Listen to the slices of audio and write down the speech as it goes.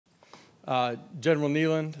General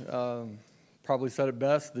Nealon probably said it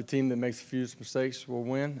best. The team that makes the fewest mistakes will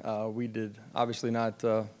win. We did obviously not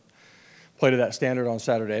play to that standard on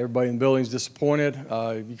Saturday. Everybody in the building is disappointed.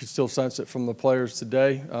 You can still sense it from the players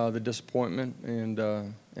today, the disappointment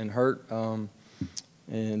and hurt.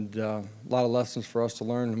 And a lot of lessons for us to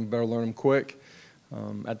learn, and we better learn them quick.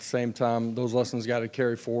 At the same time, those lessons got to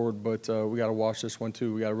carry forward, but we got to watch this one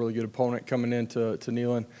too. We got a really good opponent coming into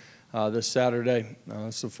Neyland this Saturday.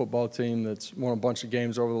 It's a football team that's won a bunch of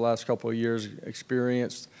games over the last couple of years,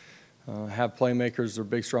 experienced, have playmakers. They're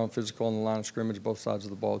big, strong, physical on the line of scrimmage, both sides of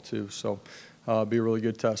the ball too. So be a really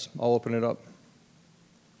good test. I'll open it up.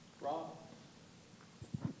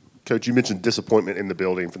 Coach, you mentioned disappointment in the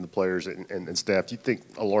building from the players and staff. Do you think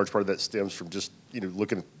a large part of that stems from just,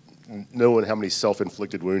 knowing how many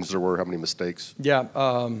self-inflicted wounds there were, how many mistakes? Yeah,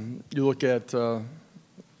 you look at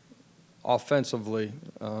offensively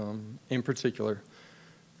in particular,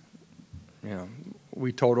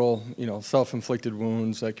 we total, self-inflicted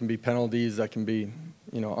wounds. That can be penalties, that can be,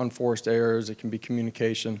 unforced errors, it can be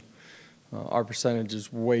communication. Our percentage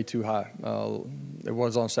is way too high. It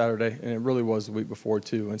was on Saturday, and it really was the week before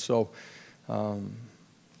too. And so,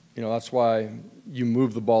 that's why you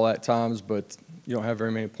move the ball at times, but you don't have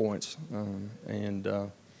very many points. And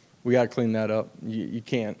we got to clean that up. You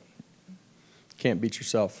can't beat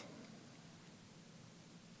yourself.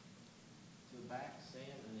 To the back, Sam,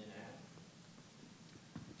 and then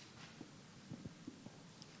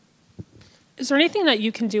Adam. Is there anything that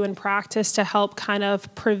you can do in practice to help kind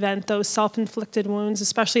of prevent those self-inflicted wounds,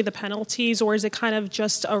 especially the penalties, or is it kind of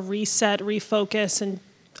just a reset, refocus, and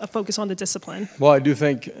a focus on the discipline? Well, I do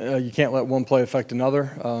think you can't let one play affect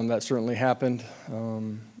another. That certainly happened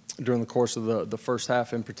during the course of the first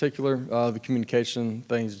half in particular. The communication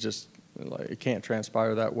things just, it can't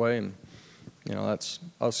transpire that way. And, that's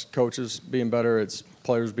us coaches being better, it's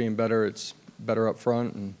players being better, it's better up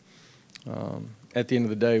front. And at the end of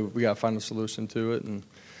the day, we got to find a solution to it. And,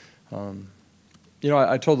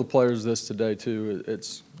 I told the players this today too.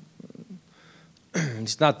 It's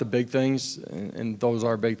not the big things, and those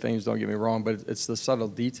are big things, don't get me wrong, but it's the subtle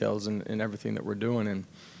details in everything that we're doing. And,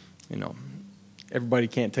 everybody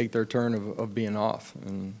can't take their turn of being off.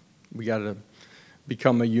 And we got to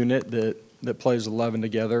become a unit that plays 11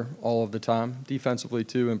 together all of the time, defensively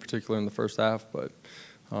too, in particular in the first half. But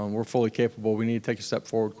we're fully capable. We need to take a step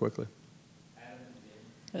forward quickly.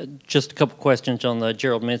 Just a couple questions on the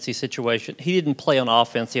Gerald Mincy situation. He didn't play on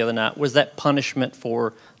offense the other night. Was that punishment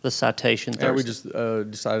for the citation Thursday? Yeah, we just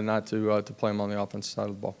decided not to play him on the offensive side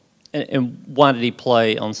of the ball. And why did he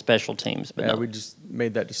play on special teams? But we just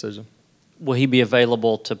made that decision. Will he be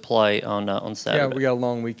available to play on Saturday? Yeah, we got a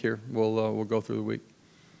long week here. We'll go through the week.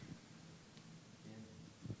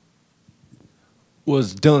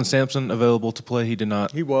 Was Dylan Sampson available to play? He did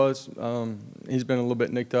not. He was. He's been a little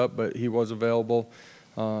bit nicked up, but he was available.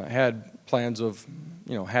 Had plans of,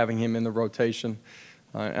 having him in the rotation.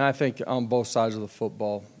 And I think on both sides of the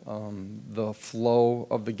football, the flow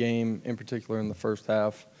of the game, in particular in the first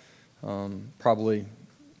half, probably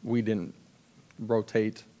we didn't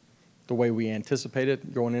rotate the way we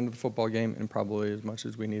anticipated going into the football game, and probably as much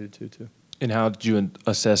as we needed to, too. And how did you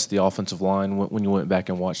assess the offensive line when you went back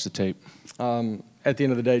and watched the tape? At the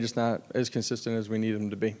end of the day, just not as consistent as we need them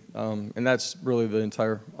to be. And that's really the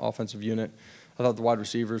entire offensive unit. I thought the wide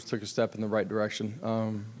receivers took a step in the right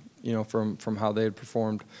direction, from how they had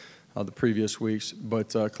performed the previous weeks.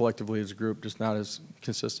 But collectively as a group, just not as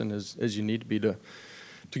consistent as you need to be to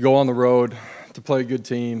go on the road, to play a good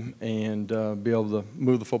team, and be able to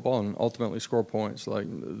move the football and ultimately score points. Like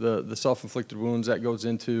the self-inflicted wounds, that goes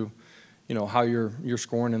into, how you're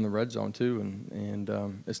scoring in the red zone too.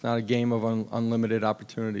 And it's not a game of unlimited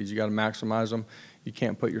opportunities. You got to maximize them. You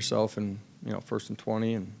can't put yourself in, 1st and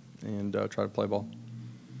 20 and try to play ball.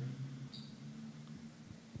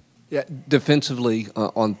 Yeah, defensively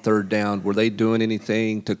on third down, were they doing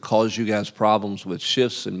anything to cause you guys problems with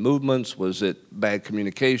shifts and movements? Was it bad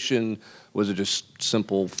communication? Was it just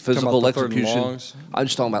simple physical execution? I'm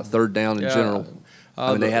just talking about third down in general.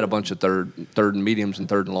 They had a bunch of third and mediums and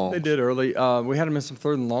third and longs. They did early. We had him in some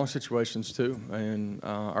third and long situations too. And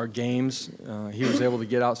our games, he was able to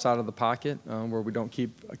get outside of the pocket where we don't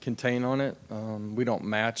keep a contain on it. We don't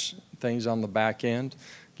match things on the back end,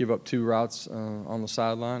 give up 2 routes on the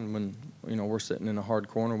sideline. When, we're sitting in a hard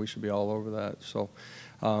corner, we should be all over that. So,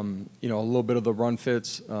 a little bit of the run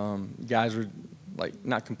fits. Guys are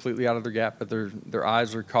not completely out of their gap, but their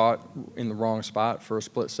eyes are caught in the wrong spot for a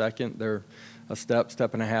split second. They're a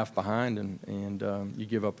step and a half behind, and you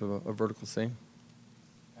give up a vertical seam.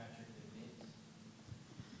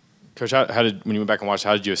 Coach, when you went back and watched,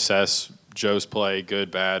 how did you assess Joe's play,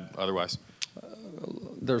 good, bad, otherwise?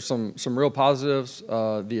 There's some real positives,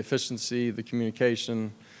 the efficiency, the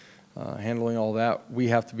communication, handling all that. We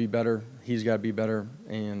have to be better. He's got to be better,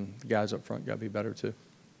 and the guys up front got to be better too,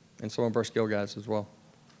 and some of our skill guys as well.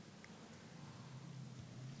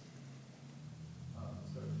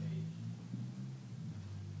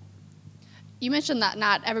 You mentioned that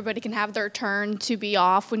not everybody can have their turn to be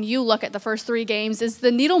off. When you look at the first 3 games, is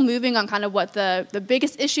the needle moving on kind of what the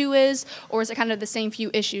biggest issue is, or is it kind of the same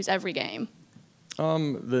few issues every game?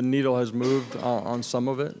 The needle has moved on some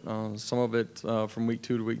of it. Some of it from week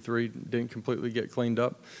 2 to week 3 didn't completely get cleaned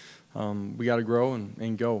up. We got to grow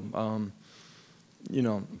and go. You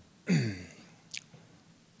know,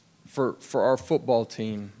 for our football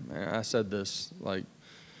team, I said this, like,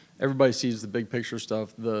 everybody sees the big picture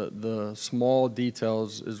stuff. The small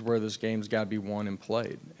details is where this game's got to be won and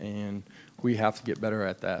played, and we have to get better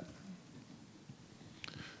at that.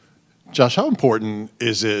 Josh, how important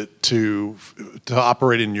is it to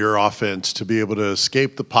operate in your offense to be able to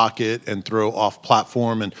escape the pocket and throw off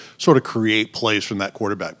platform and sort of create plays from that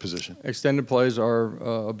quarterback position? Extended plays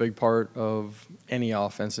are a big part of any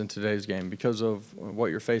offense in today's game because of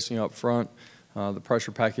what you're facing up front, the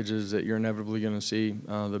pressure packages that you're inevitably going to see,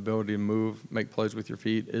 the ability to move, make plays with your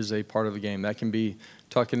feet is a part of the game. That can be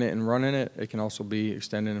tucking it and running it. It can also be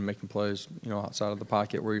extending and making plays, you know, outside of the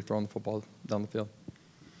pocket where you're throwing the football down the field.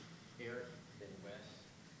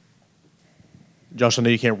 Josh, I know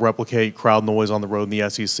you can't replicate crowd noise on the road in the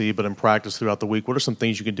SEC, but in practice throughout the week, what are some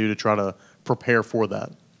things you can do to try to prepare for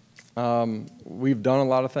that? We've done a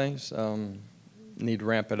lot of things. Need to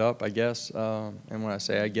ramp it up, I guess. And when I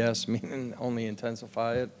say I guess, meaning only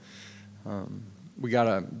intensify it. We got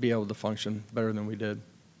to be able to function better than we did.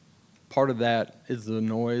 Part of that is the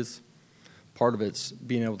noise. Part of it's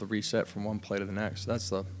being able to reset from one play to the next. That's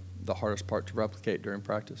the hardest part to replicate during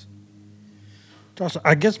practice. Josh,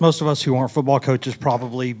 I guess most of us who aren't football coaches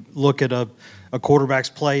probably look at a quarterback's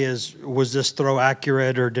play as, was this throw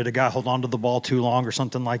accurate, or did a guy hold on to the ball too long or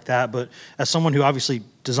something like that? But as someone who obviously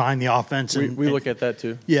designed the offense. We look at that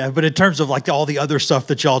too. Yeah, but in terms of like all the other stuff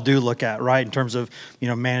that y'all do look at, right, in terms of, you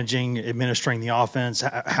know, managing, administering the offense,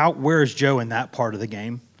 where is Joe in that part of the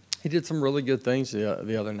game? He did some really good things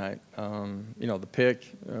the other night. You know, the pick,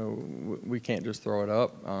 we can't just throw it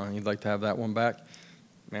up. He'd like to have that one back.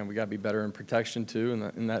 Man, we got to be better in protection too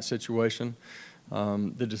in that situation.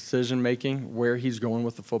 The decision making, where he's going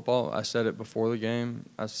with the football. I said it before the game.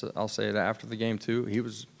 I'll say it after the game too. He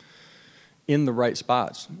was in the right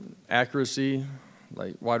spots. Accuracy,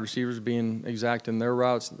 like wide receivers being exact in their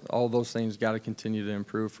routes. All those things got to continue to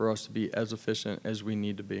improve for us to be as efficient as we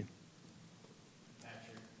need to be.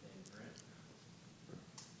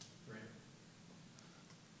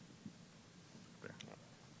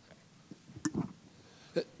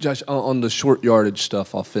 Josh, on the short yardage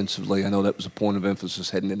stuff offensively, I know that was a point of emphasis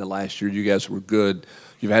heading into last year. You guys were good.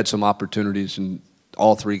 You've had some opportunities in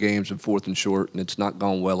all 3 games in 4th and short, and it's not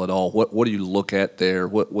gone well at all. What do you look at there?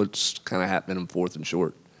 What's kind of happening in 4th and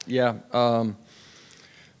short? Yeah,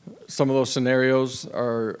 some of those scenarios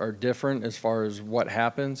are different as far as what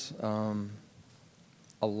happens.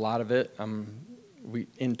 A lot of it, we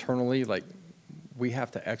internally, like, we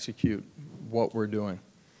have to execute what we're doing.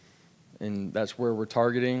 And that's where we're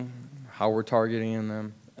targeting, how we're targeting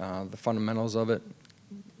them, the fundamentals of it.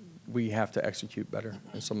 We have to execute better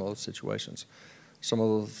in some of those situations. Some of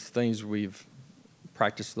those things we've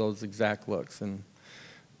practiced those exact looks. And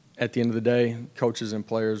at the end of the day, coaches and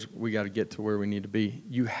players, we got to get to where we need to be.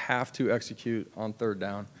 You have to execute on 3rd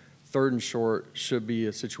down. 3rd and short should be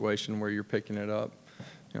a situation where you're picking it up,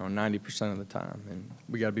 you know, 90% of the time. And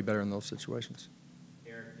we got to be better in those situations.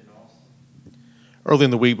 Early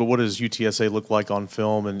in the week, but what does UTSA look like on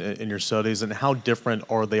film and in your studies, and how different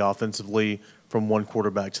are they offensively from one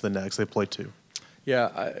quarterback to the next? They play 2.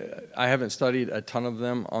 Yeah, I haven't studied a ton of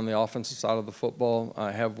them on the offensive side of the football.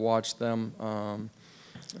 I have watched them,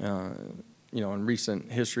 you know, in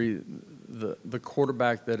recent history. The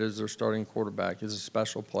quarterback that is their starting quarterback is a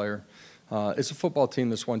special player. It's a football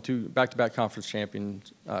team that's won 2 back-to-back conference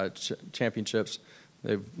championships.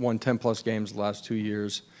 They've won 10-plus games the last 2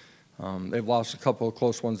 years. They've lost a couple of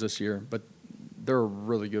close ones this year, but they're a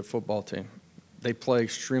really good football team. They play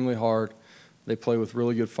extremely hard. They play with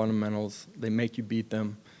really good fundamentals. They make you beat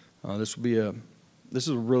them. This is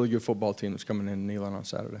a really good football team that's coming in Neyland on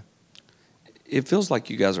Saturday. It feels like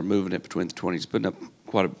you guys are moving it between the 20s, putting up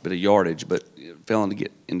quite a bit of yardage, but failing to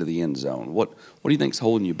get into the end zone. What do you think's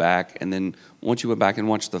holding you back? And then once you went back and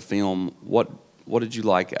watched the film, what did you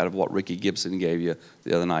like out of what Ricky Gibson gave you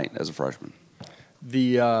the other night as a freshman?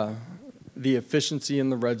 The efficiency in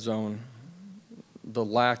the red zone, the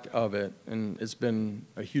lack of it, and it's been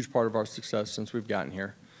a huge part of our success since we've gotten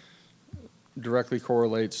here, directly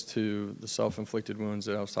correlates to the self-inflicted wounds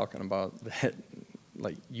that I was talking about. That,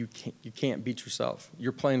 like, you can't beat yourself.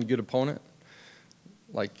 You're playing a good opponent.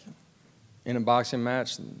 Like in a boxing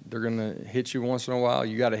match, they're gonna hit you once in a while.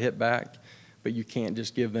 You got to hit back, but you can't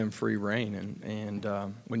just give them free rein.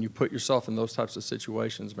 And when you put yourself in those types of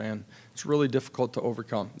situations, man, it's really difficult to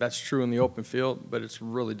overcome. That's true in the open field, but it's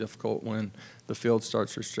really difficult when the field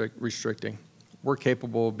starts restricting. We're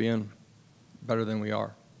capable of being better than we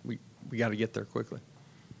are. We got to get there quickly.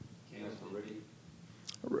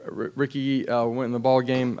 Ricky went in the ball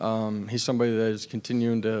game. He's somebody that is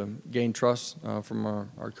continuing to gain trust from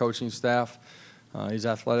our coaching staff. He's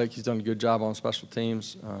athletic. He's done a good job on special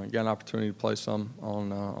teams. Got an opportunity to play some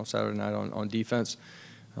on Saturday night on defense.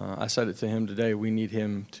 I said it to him today. We need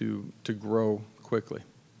him to grow quickly.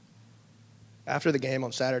 After the game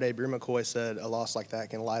on Saturday, Brew McCoy said a loss like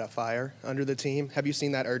that can light a fire under the team. Have you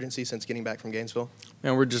seen that urgency since getting back from Gainesville?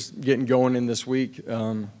 Man, we're just getting going in this week.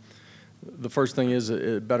 The first thing is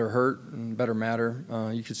it better hurt and better matter.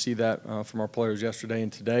 You could see that from our players yesterday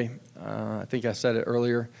and today. I think I said it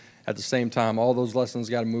earlier. At the same time, all those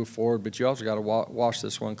lessons got to move forward, but you also got to wash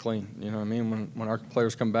this one clean. You know what I mean? When our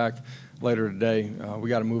players come back later today, we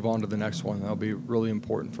got to move on to the next one. That'll be really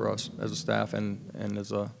important for us as a staff and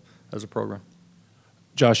as a program.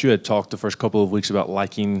 Josh, you had talked the first couple of weeks about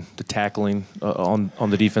liking the tackling on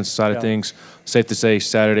the defensive side of things. Safe to say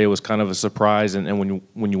Saturday was kind of a surprise, and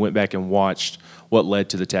when you went back and watched, what led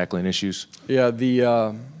to the tackling issues? Yeah,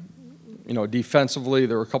 defensively,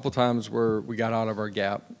 there were a couple times where we got out of our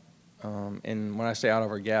gap. And when I say out of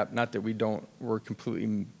our gap, not that we're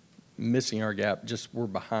completely missing our gap, just we're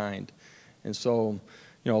behind. And so,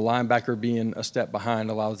 a linebacker being a step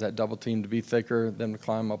behind allows that double team to be thicker, them to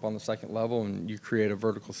climb up on the second level, and you create a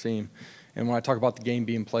vertical seam. And when I talk about the game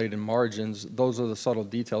being played in margins, those are the subtle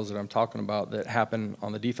details that I'm talking about that happen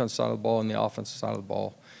on the defense side of the ball and the offensive side of the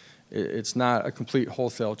ball. It's not a complete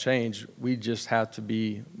wholesale change. We just have to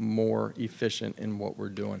be more efficient in what we're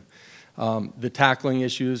doing. The tackling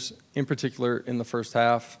issues, in particular in the first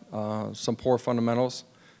half, some poor fundamentals,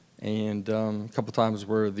 and a couple times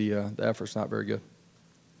where the effort's not very good.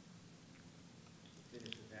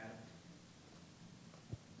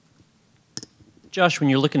 Josh, when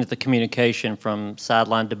you're looking at the communication from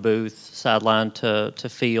sideline to booth, sideline to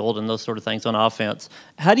field, and those sort of things on offense,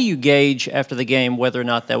 how do you gauge after the game whether or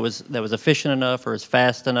not that was efficient enough or is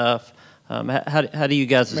fast enough? How do you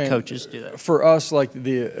guys as coaches do that? For us, like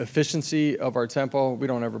the efficiency of our tempo, we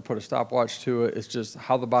don't ever put a stopwatch to it. It's just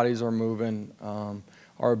how the bodies are moving,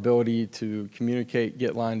 our ability to communicate,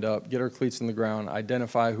 get lined up, get our cleats in the ground,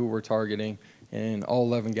 identify who we're targeting, and all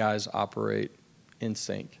 11 guys operate in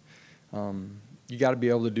sync. You got to be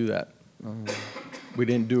able to do that. We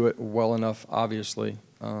didn't do it well enough, obviously,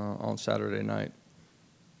 on Saturday night.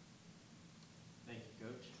 Thank you,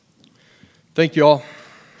 Coach. Thank you all.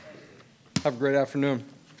 Have a great afternoon.